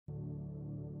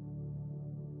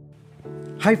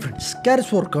Hi friends, Karis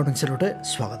for Accountancy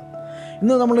സ്വാഗതം.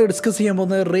 ഇന്ന് നമ്മൾ ഡിസ്കസ് ചെയ്യാൻ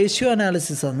പോകുന്നത് റേഷ്യോ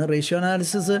അനാലിസിസ് ആണ്. റേഷ്യോ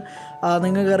അനാലിസിസ്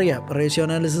നിങ്ങൾക്കറിയാം. റേഷ്യോ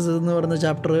അനാലിസിസ് എന്ന് പറയുന്ന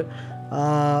ചാപ്റ്റർ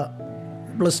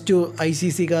 +2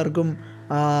 ICC-കാർക്കും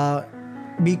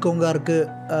Bcom-കാർക്ക്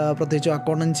പ്രത്യേകിച്ച്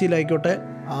അക്കൗണ്ടൻസിയിലായിക്കോട്ടെ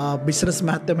ബിസിനസ്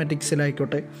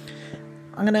മാത്തമാറ്റിക്സിലായിക്കോട്ടെ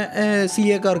അങ്ങനെ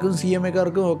CA-കാർക്കും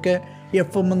CMA-കാർക്കും ഒക്കെ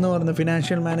FM എന്ന് പറയുന്ന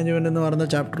ഫിനാൻഷ്യൽ മാനേജ്മെൻറ്റ് എന്ന് പറയുന്ന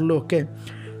ചാപ്റ്ററിലും ഒക്കെ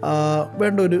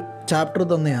വേണ്ട ഒരു ചാപ്റ്റർ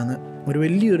തന്നെയാണ്. ഒരു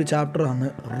വലിയൊരു ചാപ്റ്ററാണ്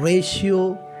റേഷ്യോ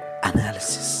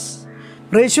അനാലിസിസ്.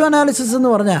 റേഷ്യോ അനാലിസിസ് എന്ന്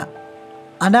പറഞ്ഞാൽ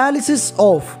analysis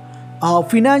of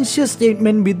financial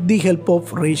statement with the help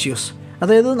of ratios.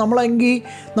 അതായത് നമ്മളെങ്കിൽ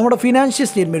നമ്മുടെ ഫിനാൻഷ്യൽ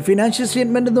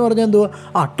സ്റ്റേറ്റ്മെൻറ്റ് എന്ന് പറഞ്ഞാൽ എന്തുവാ?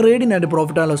 Trading and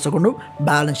profit and loss അക്കൗണ്ടും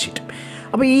ബാലൻസ് ഷീറ്റും.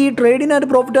 അപ്പോൾ ഈ trading and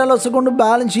profit and loss അക്കൗണ്ടും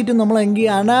ബാലൻസ് ഷീറ്റും നമ്മളെങ്കിൽ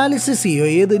അനാലിസിസ് ചെയ്യുക.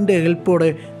 ഏതിൻ്റെ ഹെൽപ്പോടെ?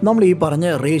 നമ്മൾ ഈ പറഞ്ഞ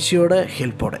റേഷ്യോയുടെ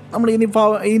ഹെൽപ്പോടെ. നമ്മൾ ഇനി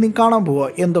കാണാൻ പോവുക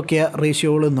എന്തൊക്കെയാണ്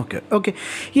റേഷ്യോകൾ എന്നൊക്കെ. Okay,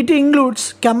 it includes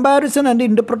comparison and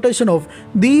interpretation of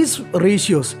these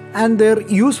ratios and their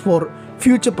use for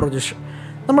future projection.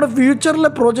 നമ്മുടെ ഫ്യൂച്ചറിലെ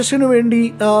പ്രൊജക്ഷന് വേണ്ടി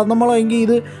നമ്മളെങ്കിൽ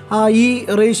ഇത് ഈ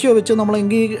റേഷ്യോ വെച്ച്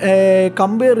നമ്മളെങ്കിൽ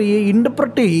കമ്പയർ ചെയ്യുകയും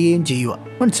ഇൻ്റർപ്രറ്റ് ചെയ്യുകയും ചെയ്യുക.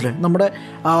 മനസ്സിലായി? നമ്മുടെ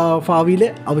ഭാവിയിലെ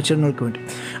ആവശ്യങ്ങൾക്ക് വേണ്ടി.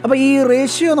 അപ്പോൾ ഈ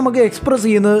റേഷ്യോ നമുക്ക് എക്സ്പ്രസ്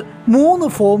ചെയ്യുന്നത് 3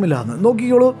 ഫോമിലാണ്.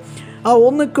 നോക്കിക്കോളൂ.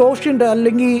 ഒന്ന് കോഷ്യൻ്റ്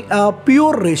അല്ലെങ്കിൽ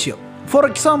pure ratio. For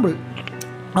example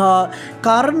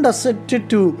current asset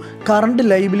to current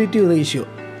liability ratio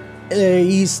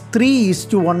is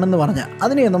 3:1 എന്ന് പറഞ്ഞാൽ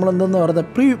അതിനെ നമ്മൾ എന്തെന്ന് പറഞ്ഞാൽ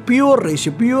പ്യൂർ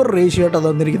റേഷ്യോ ആയിട്ട്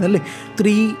തന്നിരിക്കുന്നത് അല്ലേ,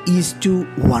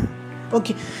 3:1.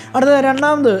 ഓക്കെ, അടുത്ത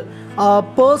രണ്ടാമത്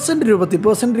പേഴ്സൻ്റ്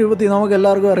രൂപത്തിൽ നമുക്ക്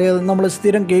എല്ലാവർക്കും അറിയാം. നമ്മൾ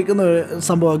സ്ഥിരം കേൾക്കുന്ന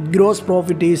സംഭവം ഗ്രോസ്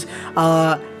പ്രോഫിറ്റ് ഈസ്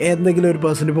എന്തെങ്കിലും ഒരു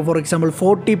പേഴ്സൻറ്റ്. ഇപ്പോൾ ഫോർ എക്സാമ്പിൾ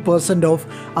 40% ഓഫ്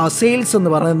സെയിൽസ് എന്ന്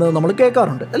പറയുന്നത് നമ്മൾ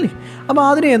കേൾക്കാറുണ്ട് അല്ലേ. അപ്പോൾ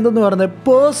അതിനെ എന്തെന്ന് പറയുന്നത്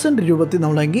പേഴ്സൻ്റ് രൂപത്തിൽ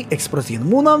നമ്മളെങ്കിൽ എക്സ്പ്രസ് ചെയ്യുന്നു.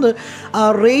 മൂന്നാമത്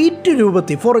റേറ്റ്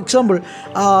രൂപത്തിൽ. For example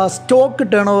stock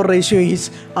turn over ratio is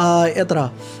എത്ര?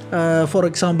 For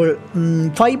example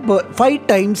 5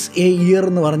 times A year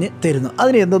എന്ന് പറഞ്ഞ് തരുന്നു.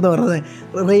 അതിന് എന്തെന്ന് പറയുന്നത്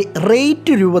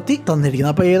റേറ്റ് രൂപത്തിൽ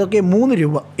തന്നിരിക്കുന്നത്. അപ്പോൾ ഏതൊക്കെ 3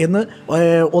 രൂപ എന്ന്?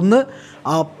 ഒന്ന്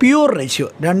പ്യൂർ റേഷ്യോ,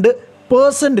 2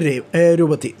 പേഴ്സൻ്റ്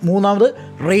രൂപത്തിൽ, മൂന്നാമത്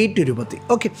റേറ്റ് രൂപത്തിൽ.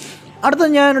 ഓക്കെ, അടുത്ത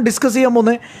ഞാൻ ഡിസ്കസ് ചെയ്യാൻ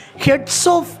പോകുന്നത് ഹെഡ്സ്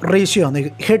ഓഫ് റേഷ്യോ ആണ്.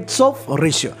 ഹെഡ്സ്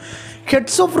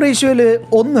ഓഫ് റേഷ്യോയിൽ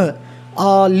ഒന്ന്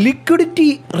ലിക്വിഡിറ്റി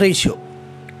റേഷ്യോ,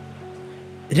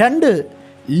 2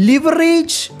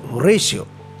 ലിവറേജ് റേഷ്യോ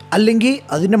അല്ലെങ്കിൽ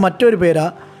അതിൻ്റെ മറ്റൊരു പേരാ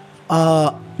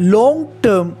ലോങ്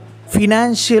ടേം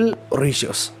ഫിനാൻഷ്യൽ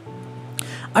റേഷ്യോസ്.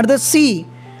 അടുത്ത C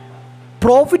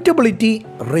പ്രോഫിറ്റബിലിറ്റി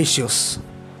റേഷ്യോസ്.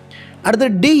 അടുത്ത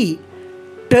D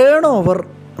ടേൺ ഓവർ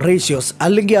റേഷ്യോസ്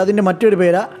അല്ലെങ്കിൽ അതിൻ്റെ മറ്റൊരു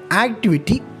പേരാ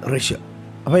ആക്ടിവിറ്റി റേഷ്യോ.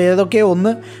 അപ്പോൾ ഏതൊക്കെ?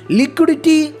 ഒന്ന്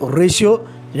ലിക്വിഡിറ്റി റേഷ്യോ,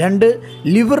 2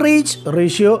 ലിവറേജ്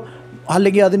റേഷ്യോ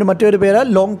അല്ലെങ്കിൽ അതിൻ്റെ മറ്റൊരു പേരാ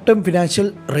long term financial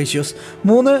ratios,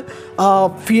 3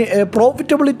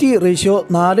 profitability ratio,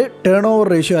 4 turn over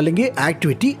ratio അല്ലെങ്കിൽ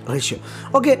ആക്ടിവിറ്റി റേഷ്യോ.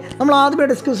 ഓക്കെ, നമ്മൾ ആദ്യമേ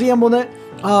ഡിസ്കസ് ചെയ്യാൻ പോകുന്നത്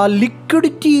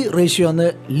ലിക്വിഡിറ്റി റേഷ്യോ ആണ്.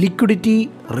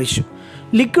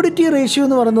 ലിക്വിഡിറ്റി റേഷ്യോ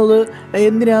എന്ന് പറയുന്നത്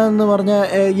എന്തിനാണെന്ന് പറഞ്ഞാൽ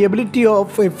ability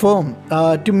of A firm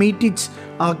to meet it's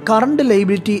current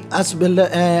liability as well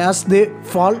as they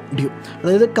fall due.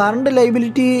 അതായത് കറണ്ട്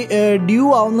ലയബിലിറ്റി ഡ്യൂ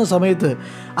ആവുന്ന സമയത്ത്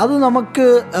അത് നമുക്ക്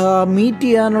മീറ്റ്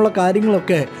ചെയ്യാനുള്ള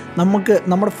കാര്യങ്ങളൊക്കെ നമുക്ക്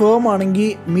നമ്മുടെ ഫേം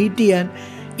ആണെങ്കിൽ മീറ്റ് ചെയ്യാൻ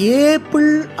ഏബിൾ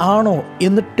ആണോ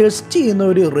എന്ന് ടെസ്റ്റ് ചെയ്യുന്ന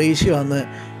ഒരു റേഷ്യോ ആണ്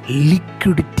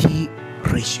ലിക്വിഡിറ്റി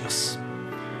റേഷ്യോസ്.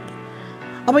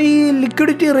 അപ്പോൾ ഈ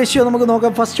ലിക്വിഡിറ്റി റേഷ്യോ നമുക്ക്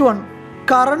നോക്കാം. ഫസ്റ്റ് വൺ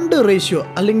കറണ്ട് റേഷ്യോ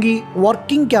അല്ലെങ്കിൽ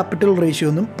വർക്കിംഗ് ക്യാപിറ്റൽ റേഷ്യോ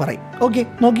എന്നും പറയും. ഓക്കെ,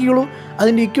 നോക്കിക്കോളൂ.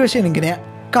 അതിൻ്റെ ഇക്വേഷൻ ഇങ്ങനെയാണ്.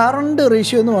 കറണ്ട്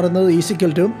റേഷ്യോ എന്ന് പറയുന്നത് is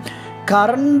equal to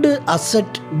current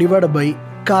asset divide by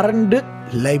current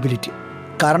liability.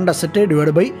 Current asset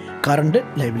divide by current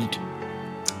liability.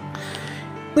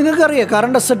 നിങ്ങൾക്കറിയാം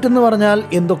കറണ്ട് അസറ്റ് എന്ന് പറഞ്ഞാൽ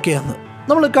എന്തൊക്കെയാണ്.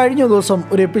 നമ്മൾ കഴിഞ്ഞ ദിവസം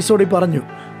ഒരു എപ്പിസോഡിൽ പറഞ്ഞു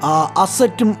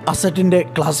അസറ്റിൻ്റെ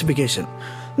ക്ലാസിഫിക്കേഷൻ.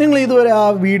 നിങ്ങൾ ഇതുവരെ ആ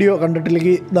വീഡിയോ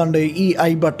കണ്ടിട്ടില്ലെങ്കിൽ ഇതാണ്ട് ഈ ഐ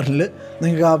ബട്ടണിൽ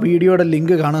നിങ്ങൾക്ക് ആ വീഡിയോയുടെ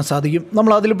ലിങ്ക് കാണാൻ സാധിക്കും.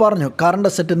 നമ്മൾ അതിൽ പറഞ്ഞു കറണ്ട്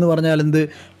അസറ്റ് എന്ന് പറഞ്ഞാൽ എന്ത്,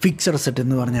 ഫിക്സഡ് അസറ്റ്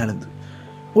എന്ന് പറഞ്ഞാൽ എന്ത്.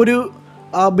 ഒരു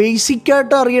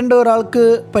ബേസിക്കായിട്ട് അറിയേണ്ട ഒരാൾക്ക്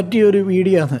പറ്റിയൊരു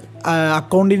വീഡിയോ ആണ്.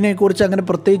 അക്കൗണ്ടിനെ കുറിച്ച് അങ്ങനെ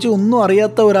പ്രത്യേകിച്ച് ഒന്നും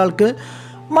അറിയാത്ത ഒരാൾക്ക്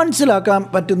മനസ്സിലാക്കാൻ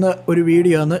പറ്റുന്ന ഒരു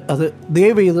വീഡിയോ ആണ് അത്.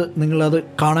 ദയവ് ചെയ്ത് നിങ്ങളത്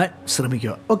കാണാൻ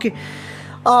ശ്രമിക്കുക. Okay,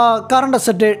 current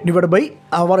asset divide by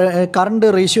current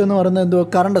ratio എന്ന് പറയുന്നത് എന്തോ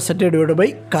current asset divide by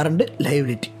current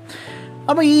liability.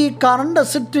 അപ്പോൾ ഈ current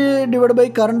asset divide by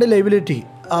current liability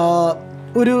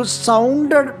ഒരു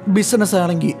സൗണ്ടഡ് ബിസിനസ്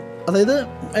ആണെങ്കിൽ, അതായത്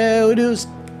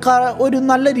ഒരു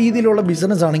നല്ല രീതിയിലുള്ള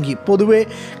ബിസിനസ് ആണെങ്കിൽ പൊതുവെ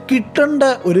കിട്ടേണ്ട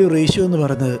ഒരു റേഷ്യോ എന്ന്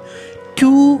പറയുന്നത്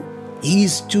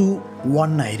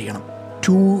 2:1 ആയിരിക്കണം.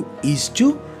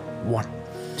 2:1.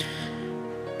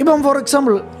 ഇപ്പം ഫോർ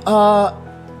എക്സാമ്പിൾ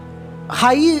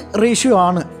ഹൈ റേഷ്യോ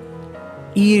ആണ്,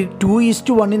 ഈ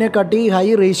 2:1 കാട്ടി ഹൈ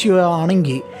റേഷ്യോ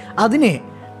ആണെങ്കിൽ അതിനെ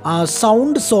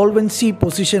സൗണ്ട് സോൾവൻസി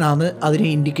പൊസിഷനാണ് അതിനെ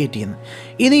ഇൻഡിക്കേറ്റ് ചെയ്യുന്നത്.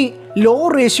 ഇനി ലോ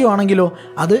റേഷ്യോ ആണെങ്കിലോ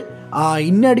അത്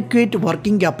ഇൻഅഡിക്വേറ്റ്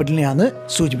വർക്കിംഗ് ക്യാപിറ്റലിനെയാണ്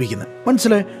സൂചിപ്പിക്കുന്നത്.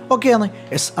 മനസ്സിലായി? ഓക്കെയാണ്.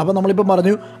 യെസ്. അപ്പോൾ നമ്മളിപ്പോൾ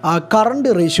പറഞ്ഞു കറണ്ട്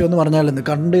റേഷ്യോ എന്ന് പറഞ്ഞാൽ എന്ത്?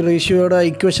 കറണ്ട് റേഷ്യോയുടെ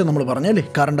ഇക്വേഷൻ നമ്മൾ പറഞ്ഞല്ലേ,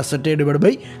 current asset divide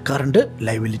by current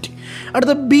liability.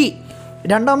 അടുത്ത ബി,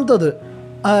 രണ്ടാമത്തത്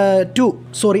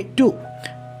 2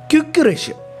 ക്വിക്ക്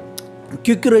റേഷ്യോ.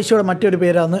 ക്വിക്ക് റേഷ്യോയുടെ മറ്റൊരു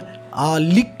പേരാണ്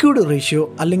ലിക്വിഡ് റേഷ്യോ,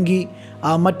 അല്ലെങ്കിൽ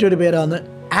മറ്റൊരു പേരാണ്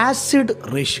ആസിഡ്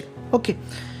റേഷ്യോ. ഓക്കെ,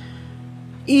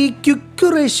 ഈ ക്വിക്ക്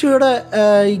റേഷ്യോയുടെ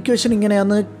ഇക്വേഷൻ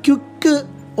ഇങ്ങനെയാണ്: quick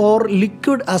or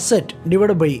liquid asset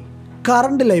divide by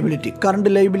current liability.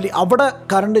 അവിടെ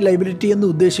കറണ്ട് ലയബിലിറ്റി എന്ന്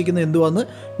ഉദ്ദേശിക്കുന്നത് എന്തുവാന്ന്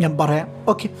ഞാൻ പറയാം.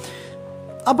 ഓക്കെ,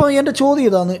 അപ്പോൾ എൻ്റെ ചോദ്യം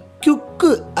ഇതാണ്: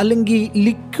 ക്വിക്ക് അല്ലെങ്കിൽ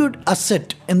ലിക്വിഡ്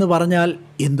അസറ്റ് എന്ന് പറഞ്ഞാൽ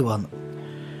എന്തുവാന്ന്?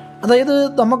 അതായത്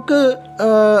നമുക്ക്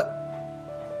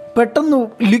പെട്ടെന്ന്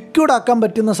ലിക്വിഡ് ആക്കാൻ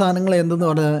പറ്റുന്ന സാധനങ്ങൾ എന്തെന്ന്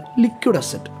പറഞ്ഞാൽ ലിക്വിഡ്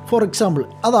അസറ്റ്. ഫോർ എക്സാമ്പിൾ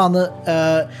അതാണ്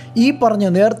ഈ പറഞ്ഞ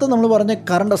നേരത്തെ നമ്മൾ പറഞ്ഞ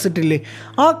കറണ്ട് അസറ്റില്ലേ,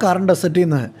 ആ കറണ്ട് അസറ്റിൽ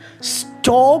നിന്ന്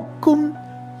സ്റ്റോക്കും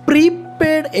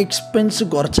പ്രീപെയ്ഡ് എക്സ്പെൻസ്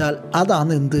കുറച്ചാൽ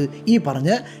അതാണ് എന്ത്? ഈ പറഞ്ഞ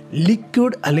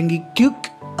ലിക്വിഡ് അല്ലെങ്കിൽ ക്വിക്ക്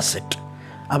അസറ്റ്.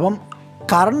 അപ്പം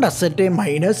current asset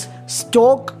minus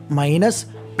stock minus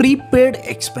prepaid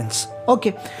expense. Okay,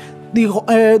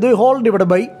 the whole divide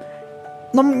by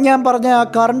ഞാൻ പറഞ്ഞ ആ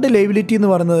കറണ്ട് ലയബിലിറ്റി എന്ന്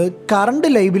പറയുന്നത്, കറണ്ട്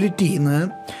ലയബിലിറ്റിയിൽ നിന്ന്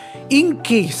in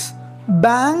case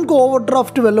bank over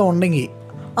draft വല്ലതും ഉണ്ടെങ്കിൽ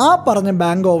ആ പറഞ്ഞ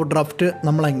ബാങ്ക് ഓവർ ഡ്രാഫ്റ്റ്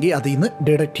നമ്മളെങ്കിൽ അതിൽ നിന്ന്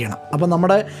ഡിഡക്റ്റ് ചെയ്യണം. അപ്പോൾ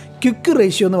നമ്മുടെ ക്വിക്ക്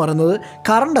റേഷ്യോ എന്ന് പറയുന്നത്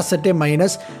current asset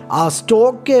minus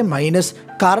stock minus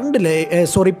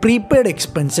prepaid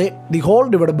expense the whole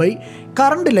divide by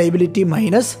current liability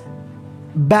minus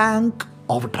bank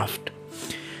over draft.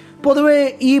 പൊതുവേ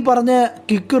ഈ പറഞ്ഞ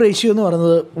ക്വിക്ക് റേഷ്യോ എന്ന്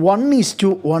പറയുന്നത്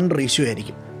 1:1 റേഷ്യോ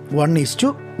ആയിരിക്കും.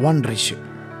 1:1 ratio.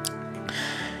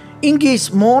 In case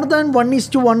more than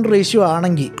 1:1 ratio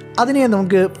ആണെങ്കിൽ അതിനെ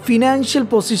നമുക്ക് ഫിനാൻഷ്യൽ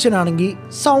പൊസിഷൻ ആണെങ്കിൽ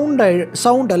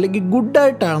സൗണ്ട് അല്ലെങ്കിൽ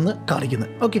ഗുഡായിട്ടാണ്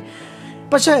കാണിക്കുന്നത്. ഓക്കെ,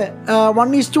 പക്ഷേ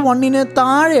 1:1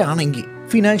 താഴെയാണെങ്കിൽ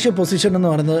ഫിനാൻഷ്യൽ പൊസിഷൻ എന്ന്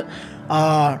പറയുന്നത്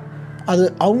അത്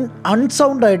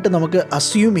അൺസൗണ്ടായിട്ട് നമുക്ക്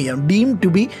അസ്യൂം ചെയ്യാം. Deemed to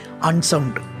B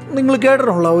unsound. നിങ്ങൾ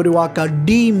കേട്ടിട്ടുള്ള ഒരു വാക്കാണ്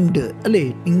ഡീംഡ് അല്ലേ?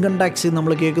 ഇൻകം ടാക്സ്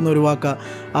നമ്മൾ കേൾക്കുന്ന ഒരു വാക്കാണ്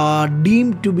deemed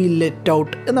to B let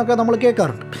out എന്നൊക്കെ നമ്മൾ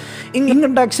കേൾക്കാറുണ്ട്.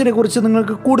 ഇൻകം ടാക്സിനെ കുറിച്ച്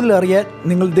നിങ്ങൾക്ക് കൂടുതൽ അറിയാൻ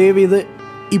നിങ്ങൾ ദയവേത്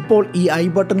ഇപ്പോൾ ഈ ഐ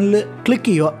ബട്ടണിൽ ക്ലിക്ക്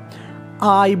ചെയ്യുക. ആ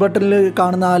ഐ ബട്ടണിൽ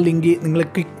കാണുന്ന ആ ലിങ്ക് നിങ്ങൾ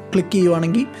ക്ലിക്ക്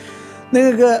ചെയ്യുകയാണെങ്കിൽ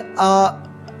നിങ്ങൾക്ക്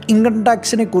ഇൻകം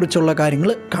ടാക്സിനെ കുറിച്ചുള്ള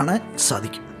കാര്യങ്ങൾ കാണാൻ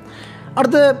സാധിക്കും.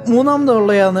 അടുത്ത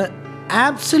മൂന്നാമതുള്ളതാണ്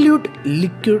absolute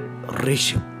liquid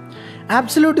ratio.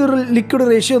 Absolute liquid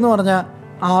ratio എന്ന് പറഞ്ഞാൽ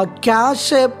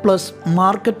cash plus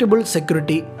marketable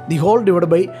security the whole divide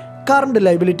by current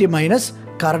liability minus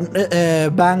current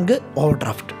bank over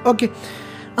draft. Okay,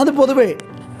 അത് പൊതുവേ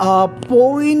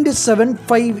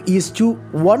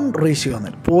 0.75:1 റേഷ്യോ ആണ്.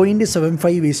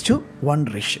 0.75:1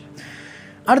 റേഷ്യോ.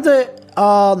 അടുത്ത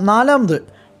നാലാമത്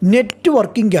net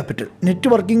working capital. Net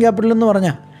working capital എന്ന്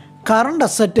പറഞ്ഞാൽ current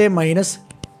asset minus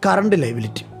current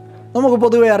liability. നമുക്ക്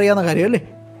പൊതുവേ അറിയാവുന്ന കാര്യമല്ലേ?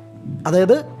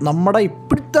 അതായത് നമ്മുടെ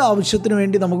ഇപ്പോഴത്തെ ആവശ്യത്തിന്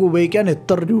വേണ്ടി നമുക്ക് ഉപയോഗിക്കാൻ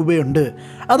എത്ര രൂപയുണ്ട്,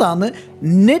 അതാണ്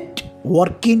നെറ്റ്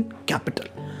വർക്കിംഗ് ക്യാപിറ്റൽ.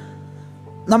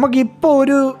 നമുക്കിപ്പോൾ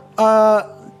ഒരു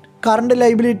കറണ്ട്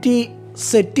ലയബിലിറ്റി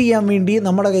സെറ്റ് ചെയ്യാൻ വേണ്ടി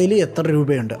നമ്മുടെ കയ്യിൽ എത്ര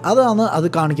രൂപയുണ്ട്, അതാണ് അത്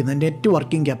കാണിക്കുന്നത് നെറ്റ്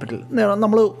വർക്കിംഗ് ക്യാപിറ്റൽ.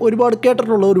 നമ്മൾ ഒരുപാട്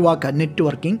കേട്ടിട്ടുള്ള ഒരു വാക്കാണ് net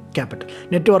working capital.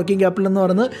 Net working capital എന്ന്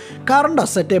പറയുന്നത് current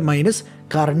asset minus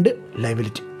current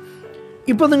liability.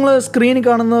 ഇപ്പോൾ നിങ്ങൾ സ്ക്രീനിൽ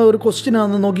കാണുന്ന ഒരു ക്വസ്റ്റ്യൻ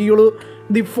ആണെന്ന് നോക്കിയോളൂ.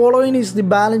 The following is the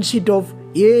balance sheet of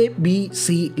ABC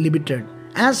limited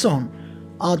as on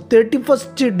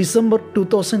 31st December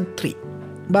 2003.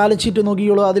 Balance sheet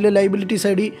നോക്കിയോളൂ. അതിൽ ലയബിലിറ്റി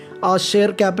സൈഡിൽ share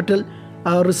capital,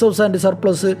 reserves and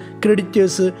surplus,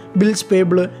 creditors, bills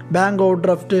payable, bank over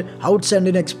draft,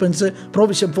 outstanding expense,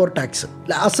 provision for tax.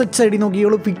 Asset സൈഡിൽ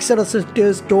നോക്കിയോളൂ. Fixed asset,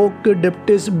 stock,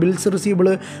 debtors, bills receivable,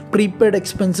 prepaid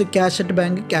expense, cash at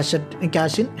bank,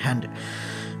 cash in hand.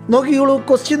 നോക്കിയോളൂ.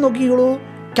 Question നോക്കിയോളൂ.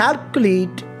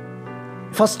 Calculate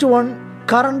first one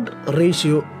current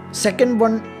ratio, second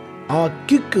one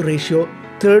quick ratio,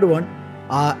 third one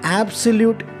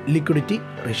absolute liquidity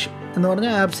ratio എന്ന്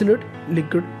പറഞ്ഞാൽ absolute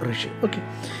liquid ratio. Okay,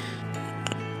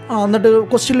 എന്നിട്ട്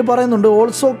ക്വസ്റ്റ്യനിൽ പറയുന്നുണ്ട്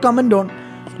also comment on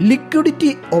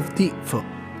liquidity of the firm.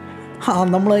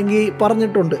 നമ്മളെങ്കിൽ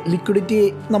പറഞ്ഞിട്ടുണ്ട് liquidity,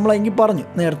 നമ്മളെങ്കിൽ പറഞ്ഞു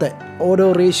നേരത്തെ ഓരോ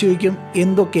റേഷ്യോയ്ക്കും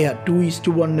എന്തൊക്കെയാണ്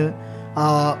 2:1,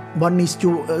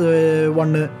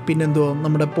 1:1, പിന്നെന്തോ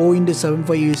നമ്മുടെ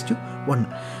 0.75:1.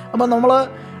 അപ്പം നമ്മൾ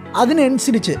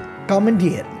അതിനനുസരിച്ച് കമൻറ്റ്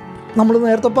ചെയ്യാൻ നമ്മൾ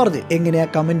നേരത്തെ പറഞ്ഞു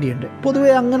എങ്ങനെയാണ് കമൻറ്റ് ചെയ്യേണ്ടത്.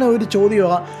 പൊതുവേ അങ്ങനെ ഒരു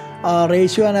ചോദ്യമാണ്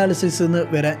റേഷ്യോ അനാലിസിസിൽ നിന്ന്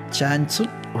വരാൻ ചാൻസും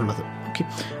ഉള്ളത്. ഓക്കെ,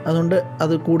 അതുകൊണ്ട്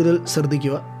അത് കൂടുതൽ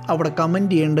ശ്രദ്ധിക്കുക. അവിടെ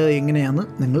കമൻറ്റ് ചെയ്യേണ്ടത് എങ്ങനെയാണെന്ന്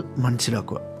നിങ്ങൾ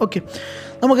മനസ്സിലാക്കുക. ഓക്കെ,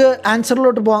 നമുക്ക്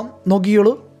ആൻസറിലോട്ട് പോകാം.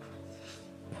 നോക്കിയോളൂ.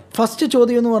 ഫസ്റ്റ്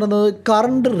ചോദ്യം എന്ന് പറയുന്നത്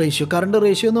കറണ്ട് റേഷ്യോ. കറണ്ട്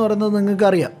റേഷ്യോ എന്ന് പറയുന്നത്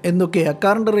നിങ്ങൾക്കറിയാം എന്തൊക്കെയാണ്.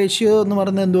 കറണ്ട് റേഷ്യോ എന്ന്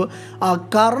പറയുന്നത് എന്തോ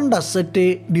current asset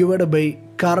divide by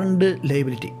current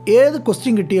liability. ഏത്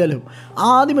ക്വസ്റ്റ്യൻ കിട്ടിയാലും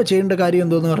ആദ്യമേ ചെയ്യേണ്ട കാര്യം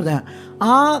എന്തോന്ന് പറഞ്ഞാൽ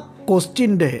ആ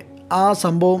ക്വസ്റ്റ്യൻ്റെ ആ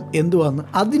സംഭവം എന്തുവാന്ന്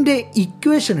അതിൻ്റെ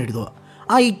ഇക്വേഷൻ എഴുതുക.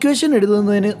 ആ ഇക്വേഷൻ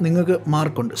എഴുതുന്നതിന് നിങ്ങൾക്ക്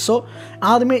മാർക്കുണ്ട്. സോ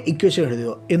ആദ്യമേ ഇക്വേഷൻ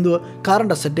എഴുതുക. എന്തുവാ?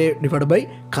 Current asset divide by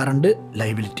current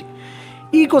liability.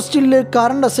 ഈ ക്വസ്റ്റ്യനിൽ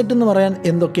കറണ്ട് അസറ്റ് എന്ന് പറയാൻ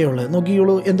എന്തൊക്കെയുള്ളത്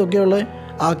നോക്കിയോളൂ. എന്തൊക്കെയുള്ളത്?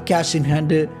 Cash in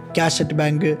hand, cash at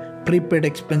bank, prepaid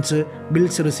expense,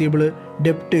 bills receivable,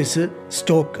 debtors,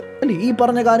 stock അല്ലേ? ഈ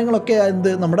പറഞ്ഞ കാര്യങ്ങളൊക്കെ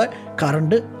എന്ത് നമ്മുടെ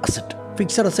കറണ്ട് അസറ്റ്.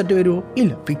 ഫിക്സഡ് അസറ്റ് വരുമോ?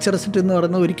 ഇല്ല. ഫിക്സഡ് അസറ്റ് എന്ന്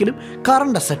പറയുന്നത് ഒരിക്കലും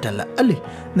കറണ്ട് അസറ്റ് അല്ല അല്ലേ?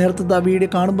 നേരത്തെ ആ വീഡിയോ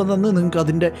കാണുമ്പോൾ തന്നെ നിങ്ങൾക്ക്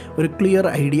അതിൻ്റെ ഒരു ക്ലിയർ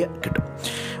ഐഡിയ കിട്ടും.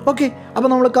 ഓക്കെ, അപ്പോൾ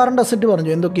നമ്മൾ കറണ്ട് അസറ്റ്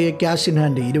പറഞ്ഞു. എന്തൊക്കെയാണ്? Cash in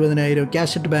hand 20,000,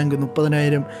 cash at bank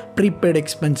 30,000, prepaid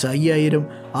expense 5,000,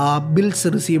 bills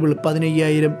receivable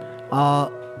 15,000,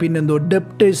 പിന്നെന്തോ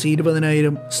ഡെപ്റ്റേഴ്സ്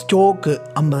 20,000, സ്റ്റോക്ക്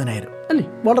 50,000 അല്ലേ?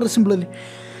 വളരെ സിമ്പിൾ അല്ലേ?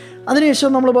 അതിനുശേഷം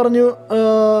നമ്മൾ പറഞ്ഞു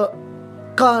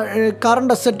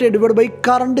current asset divide by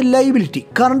current liability.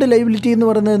 Current liability എന്ന്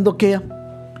പറയുന്നത് എന്തൊക്കെയാണ്?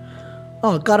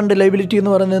 കറണ്ട് ലയബിലിറ്റി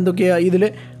എന്ന് പറയുന്നത് എന്തൊക്കെയാണ്? ഇതിൽ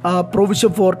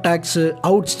provision for tax,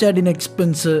 outstanding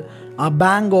expense,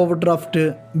 bank over draft,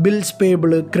 bills payable,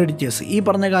 creditors. ഈ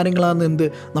പറഞ്ഞ കാര്യങ്ങളാണ് എന്ത്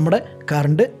നമ്മുടെ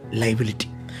കറണ്ട് ലയബിലിറ്റി.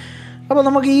 അപ്പോൾ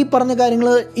നമുക്ക് ഈ പറഞ്ഞ കാര്യങ്ങൾ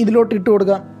ഇതിലോട്ട് ഇട്ട്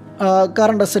കൊടുക്കാം.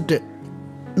 കറണ്ട് അസറ്റ്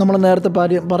നമ്മൾ നേരത്തെ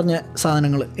പറഞ്ഞ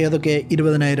സാധനങ്ങൾ ഏതൊക്കെ?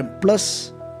 20,000 plus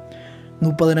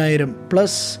 30,000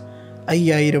 plus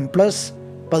 5,000 plus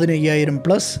 15,000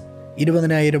 plus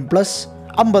 20,000 plus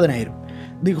 50,000.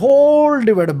 The whole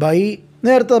divide by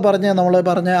നേരത്തെ നമ്മൾ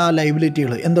പറഞ്ഞ ആ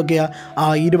ലയബിലിറ്റികൾ എന്തൊക്കെയാണ്?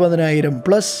 20,000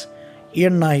 plus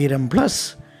 8,000 plus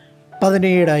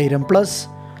 17,000 plus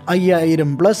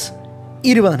 5,000 plus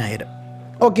 20,000.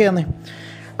 Okay ആണേ?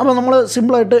 അപ്പോൾ നമ്മൾ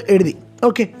സിമ്പിളായിട്ട് എഴുതി.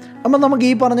 ഓക്കെ, അപ്പം നമുക്ക്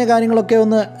ഈ പറഞ്ഞ കാര്യങ്ങളൊക്കെ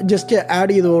ഒന്ന് ജസ്റ്റ്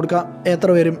ആഡ് ചെയ്ത് കൊടുക്കാം. എത്ര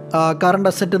വരും? കറണ്ട്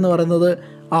അസറ്റ് എന്ന് പറയുന്നത്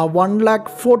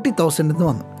 1,40,000 എന്ന്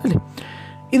വന്നു അല്ലേ?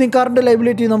 ഇനി കറണ്ട്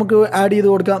ലയബിലിറ്റി നമുക്ക് ആഡ് ചെയ്ത്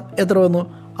കൊടുക്കാം. എത്ര വന്നു?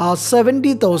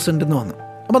 70,000 എന്ന് വന്നു.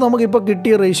 അപ്പോൾ നമുക്കിപ്പോൾ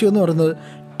കിട്ടിയ റേഷ്യോ എന്ന് പറയുന്നത്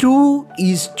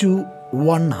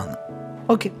 2:1 ആണ്.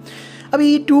 ഓക്കെ, അപ്പോൾ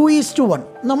ഈ 2:1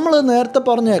 നമ്മൾ നേരത്തെ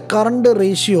പറഞ്ഞ കറണ്ട്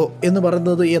റേഷ്യോ എന്ന്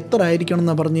പറയുന്നത് എത്ര ആയിരിക്കണം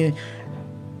എന്നാണ് പറഞ്ഞ്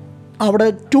അവിടെ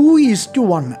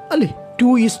 2:1 അല്ലേ?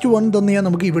 2:1 തന്നെയാണ്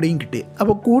നമുക്ക് ഇവിടെയും കിട്ടിയത്.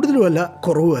 അപ്പോൾ കൂടുതലുമല്ല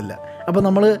കുറവുമല്ല. അപ്പോൾ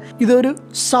നമ്മൾ ഇതൊരു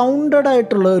സൗണ്ടഡ്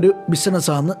ആയിട്ടുള്ള ഒരു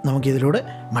ബിസിനസ്സാണെന്ന് നമുക്കിതിലൂടെ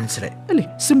മനസ്സിലായി അല്ലേ?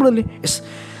 സിമ്പിൾ അല്ലേ? യെസ്.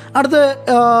 അടുത്ത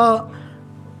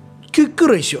ക്വിക്ക്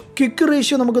റേഷ്യോ. ക്വിക്ക്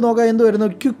റേഷ്യോ നമുക്ക് നോക്കാം. എന്ത് വരുന്നു?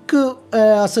 ക്വിക്ക്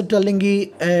അസറ്റ് അല്ലെങ്കിൽ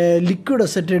liquid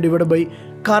asset divide by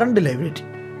current liability.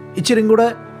 ഇച്ചിരി കൂടെ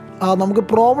നമുക്ക്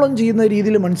പ്രോബ്ലം ചെയ്യുന്ന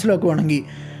രീതിയിൽ മനസ്സിലാക്കുകയാണെങ്കിൽ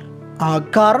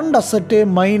current asset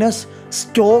minus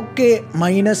stock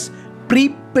minus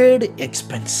prepaid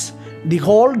expense the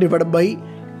whole divide by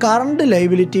current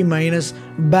liability minus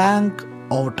bank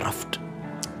over draft.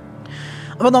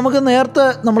 അപ്പോൾ നമുക്ക് നേരത്തെ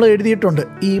നമ്മൾ എഴുതിയിട്ടുണ്ട്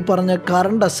ഈ പറഞ്ഞ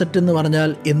കറണ്ട് അസറ്റ് എന്ന് പറഞ്ഞാൽ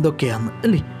എന്തൊക്കെയാണ്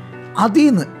അല്ലേ? അതിൽ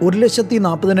നിന്ന്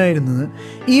 1,40,000 നിന്ന്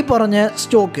ഈ പറഞ്ഞ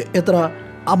സ്റ്റോക്ക് എത്ര?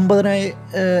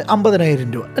 50,000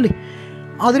 രൂപ അല്ലേ?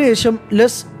 അതിനുശേഷം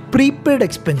ലെസ് പ്രീപെയ്ഡ്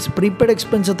എക്സ്പെൻസ്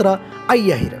എത്ര?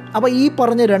 5,000. അപ്പോൾ ഈ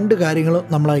പറഞ്ഞ രണ്ട് കാര്യങ്ങളും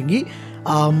നമ്മളെങ്കിൽ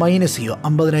മൈനസ് ചെയ്യുക.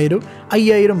 50,000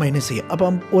 5,000 മൈനസ് ചെയ്യുക.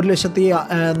 അപ്പം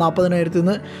 1,40,000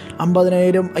 നിന്ന്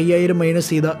 50,000 5,000 മൈനസ്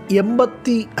ചെയ്താൽ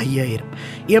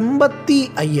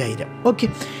 85,000. ഓക്കെ,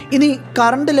 ഇനി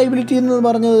കറണ്ട് ലയബിലിറ്റി എന്ന്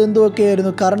പറഞ്ഞത്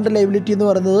എന്തൊക്കെയായിരുന്നു? കറണ്ട് ലയബിലിറ്റി എന്ന്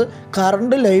പറയുന്നത്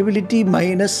current liability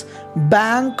minus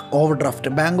bank over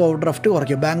draft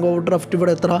കുറയ്ക്കുക. ബാങ്ക് ഓവർ ഡ്രാഫ്റ്റ്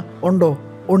ഇവിടെ എത്ര ഉണ്ടോ?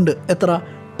 ഉണ്ട്. എത്ര?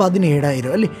 17,000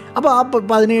 അല്ലേ? അപ്പോൾ ആ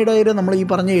 17,000 നമ്മൾ ഈ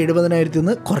പറഞ്ഞ 70,000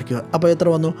 നിന്ന് കുറയ്ക്കുക. അപ്പോൾ എത്ര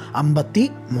വന്നു?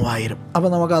 53,000. അപ്പോൾ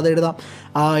നമുക്ക് അത് എഴുതാം.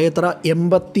 എത്ര?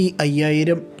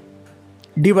 85,000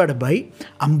 ഡിവൈഡ് ബൈ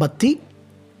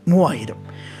 53,000.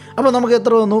 അപ്പോൾ നമുക്ക്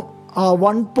എത്ര വന്നു?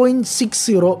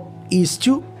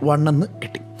 1.60:1 എന്ന്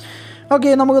കിട്ടി. ഓക്കെ,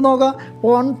 നമുക്ക് നോക്കാം.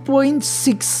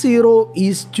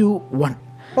 1.60:1.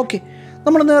 ഓക്കെ,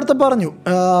 നമ്മൾ നേരത്തെ പറഞ്ഞു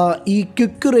ഈ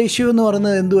ക്വിക്ക് റേഷ്യോ എന്ന്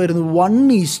പറയുന്നത് എന്തുമായിരുന്നു?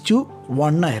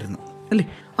 1:1 ആയിരുന്നു അല്ലേ?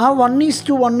 ആ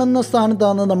 1:1 എന്ന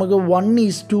സ്ഥാനത്താണ് നമുക്ക്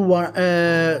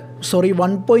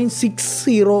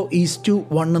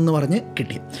 1.60:1 എന്ന് പറഞ്ഞ്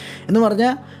കിട്ടി. എന്ന്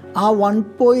പറഞ്ഞാൽ ആ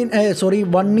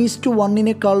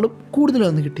 1:1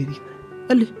 കൂടുതലാണ് കിട്ടിയിരിക്കുന്നത്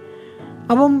അല്ലേ?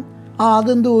 അപ്പം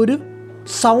അതെന്തോ ഒരു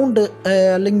സൗണ്ട്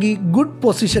അല്ലെങ്കിൽ ഗുഡ്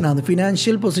പൊസിഷനാണ്.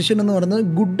 ഫിനാൻഷ്യൽ പൊസിഷൻ എന്ന് പറയുന്നത്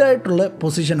ഗുഡായിട്ടുള്ള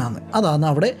പൊസിഷനാണ്. അതാണ്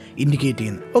അവിടെ ഇൻഡിക്കേറ്റ്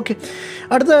ചെയ്യുന്നത്. ഓക്കെ,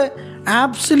 അടുത്ത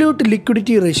absolute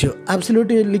liquidity ratio.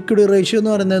 Absolute liquidity ratio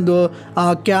എന്ന് പറയുന്നത് എന്തോ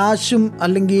ക്യാഷും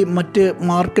അല്ലെങ്കിൽ മറ്റ്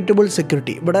മാർക്കറ്റബിൾ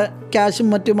സെക്യൂരിറ്റി. ഇവിടെ ക്യാഷും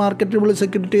മറ്റ് മാർക്കറ്റബിൾ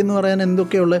സെക്യൂരിറ്റി എന്ന് പറയാൻ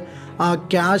എന്തൊക്കെയുള്ള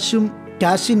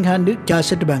cash in hand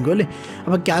cash at ബാങ്കും അല്ലേ.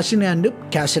 അപ്പോൾ ക്യാഷ് ഇൻ ഹാൻഡും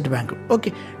ക്യാഷ് അറ്റ് ബാങ്കും. ഓക്കെ,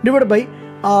 ഡിവൈഡ് ബൈ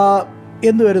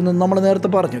എന്ത് വരുന്നു? നമ്മൾ നേരത്തെ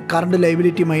പറഞ്ഞു current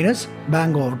liability minus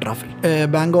bank over draft.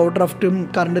 Bank over ഡ്രാഫ്റ്റും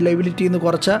current ലൈബിലിറ്റിയിൽ നിന്ന്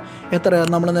കുറച്ച് എത്ര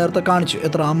നമ്മൾ നേരത്തെ കാണിച്ചു,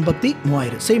 എത്ര?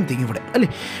 53,000. സെയിം തിങ് ഇവിടെ അല്ലേ.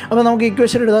 അപ്പോൾ നമുക്ക്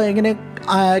ഇക്വേഷൻ എഴുതാം എങ്ങനെ?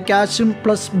 ക്യാഷും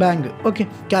plus bank. Okay,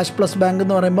 cash plus bank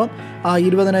എന്ന് പറയുമ്പോൾ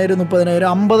 20,000, 30,000,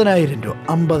 50,000 രൂപ.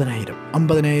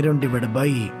 50,000 divide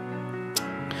by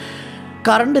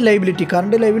current liability.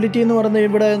 Current liability എന്ന് പറയുന്നത്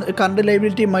ഇവിടെ current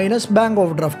liability minus bank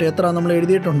over draft എത്ര നമ്മൾ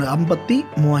എഴുതിയിട്ടുണ്ട്?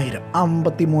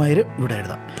 53,000 ഇവിടെ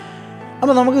എഴുതാം.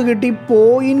 അപ്പോൾ നമുക്ക് കിട്ടി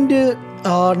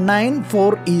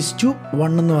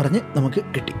 0.94:1 എന്ന് പറഞ്ഞ് നമുക്ക്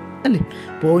കിട്ടി അല്ലേ.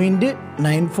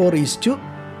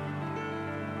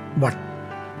 0.94:1.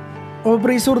 അപ്പോൾ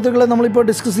പ്രിയ സുഹൃത്തുക്കളെ, നമ്മളിപ്പോൾ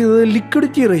ഡിസ്കസ് ചെയ്തത്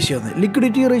ലിക്വിഡിറ്റി റേഷ്യോ ആണ്.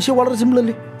 ലിക്വിഡിറ്റി റേഷ്യോ വളരെ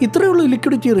സിമ്പിളല്ലേ. ഇത്രയേ ഉള്ളൂ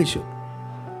ലിക്വിഡിറ്റി റേഷ്യോ,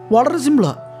 വളരെ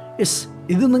സിമ്പിളാണ്. യെസ്,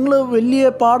 ഇത് നിങ്ങൾ വലിയ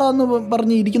പാടാന്ന്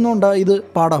പറഞ്ഞ് ഇരിക്കുന്നതുകൊണ്ടാണ് ഇത്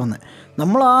പാടാവുന്നത്.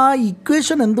 നമ്മൾ ആ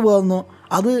ഇക്വേഷൻ എന്തുവാകുന്നോ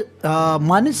അത്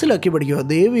മനസ്സിലാക്കി പഠിക്കുക.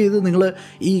 ദയവ് ചെയ്ത് നിങ്ങൾ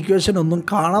ഈ ഇക്വേഷൻ ഒന്നും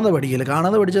കാണാതെ പഠിക്കില്ല.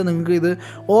 കാണാതെ പഠിച്ചാൽ നിങ്ങൾക്ക് ഇത്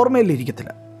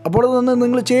ഓർമ്മയിലിരിക്കത്തില്ല. അപ്പോൾ തന്നെ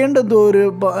നിങ്ങൾ ചെയ്യേണ്ട എന്തോ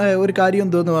ഒരു കാര്യം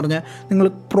എന്തോന്ന് പറഞ്ഞാൽ നിങ്ങൾ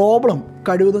പ്രോബ്ലം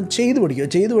കഴിവതും ചെയ്ത് പഠിക്കുക.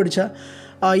 ചെയ്ത് പഠിച്ചാൽ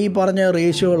ഈ പറഞ്ഞ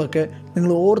റേഷ്യോകളൊക്കെ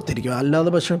നിങ്ങൾ ഓർത്തിരിക്കുക. അല്ലാതെ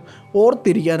പക്ഷം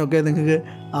ഓർത്തിരിക്കാനൊക്കെ നിങ്ങൾക്ക്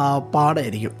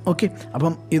പാടായിരിക്കും. ഓക്കെ,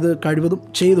 അപ്പം ഇത് കഴിവതും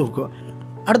ചെയ്ത് നോക്കുക.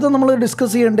 അടുത്ത നമ്മൾ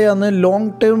ഡിസ്കസ് ചെയ്യേണ്ടതാണ് ലോങ്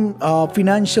ടേം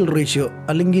ഫിനാൻഷ്യൽ റേഷ്യോ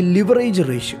അല്ലെങ്കിൽ ലിവറേജ്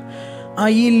റേഷ്യോ.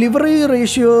 ഈ ലിവറേജ്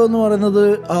റേഷ്യോ എന്ന് പറയുന്നത്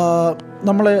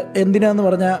നമ്മൾ എന്തിനാന്ന്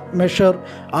പറഞ്ഞാൽ measure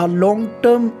long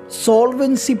term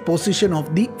solvency position of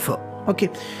the firm. Okay,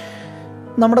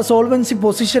 നമ്മുടെ സോൾവൻസി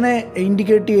പൊസിഷനെ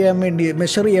ഇൻഡിക്കേറ്റ് ചെയ്യാൻ വേണ്ടി,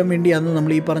 മെഷർ ചെയ്യാൻ വേണ്ടിയാണ്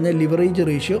നമ്മൾ ഈ പറഞ്ഞ ലിവറേജ്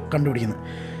റേഷ്യോ കണ്ടുപിടിക്കുന്നത്.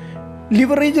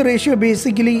 ലിവറേജ് റേഷ്യോ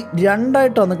ബേസിക്കലി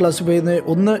രണ്ടായിട്ടാണ് ക്ലാസിഫൈ ചെയ്യുന്നത്.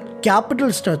 ഒന്ന് ക്യാപിറ്റൽ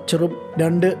സ്ട്രക്ചറും,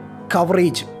 രണ്ട്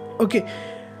കവറേജ്. ഓക്കെ,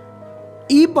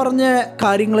 ഈ പറഞ്ഞ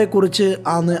കാര്യങ്ങളെക്കുറിച്ച്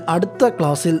ആണ് അടുത്ത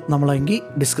ക്ലാസ്സിൽ നമ്മളെങ്കിൽ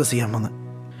ഡിസ്കസ് ചെയ്യാൻ വന്നത്.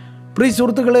 പ്രിയ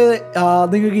സുഹൃത്തുക്കളെ,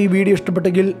 നിങ്ങൾക്ക് ഈ വീഡിയോ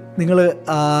ഇഷ്ടപ്പെട്ടെങ്കിൽ നിങ്ങൾ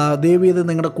ദയവ് ചെയ്ത്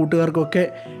നിങ്ങളുടെ കൂട്ടുകാർക്കൊക്കെ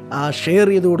ഷെയർ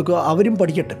ചെയ്ത് കൊടുക്കുക, അവരും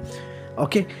പഠിക്കട്ടെ.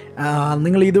 ഓക്കെ,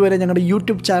 നിങ്ങൾ ഇതുവരെ ഞങ്ങളുടെ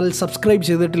യൂട്യൂബ് ചാനൽ സബ്സ്ക്രൈബ്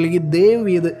ചെയ്തിട്ടില്ലെങ്കിൽ ദയവ്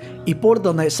ചെയ്ത് ഇപ്പോൾ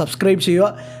തന്നെ സബ്സ്ക്രൈബ്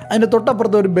ചെയ്യുക. അതിൻ്റെ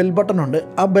തൊട്ടപ്പുറത്ത് ഒരു ബെൽ ബട്ടൺ ഉണ്ട്.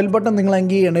 ആ ബെൽ ബട്ടൺ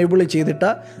നിങ്ങളെങ്കിൽ എനേബിൾ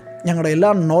ചെയ്തിട്ടാൽ ഞങ്ങളുടെ എല്ലാ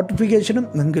നോട്ടിഫിക്കേഷനും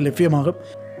നിങ്ങൾക്ക് ലഭ്യമാകും.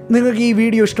 നിങ്ങൾക്ക് ഈ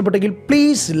വീഡിയോ ഇഷ്ടപ്പെട്ടെങ്കിൽ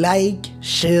please like,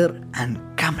 share and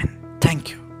comment. Thank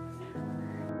you.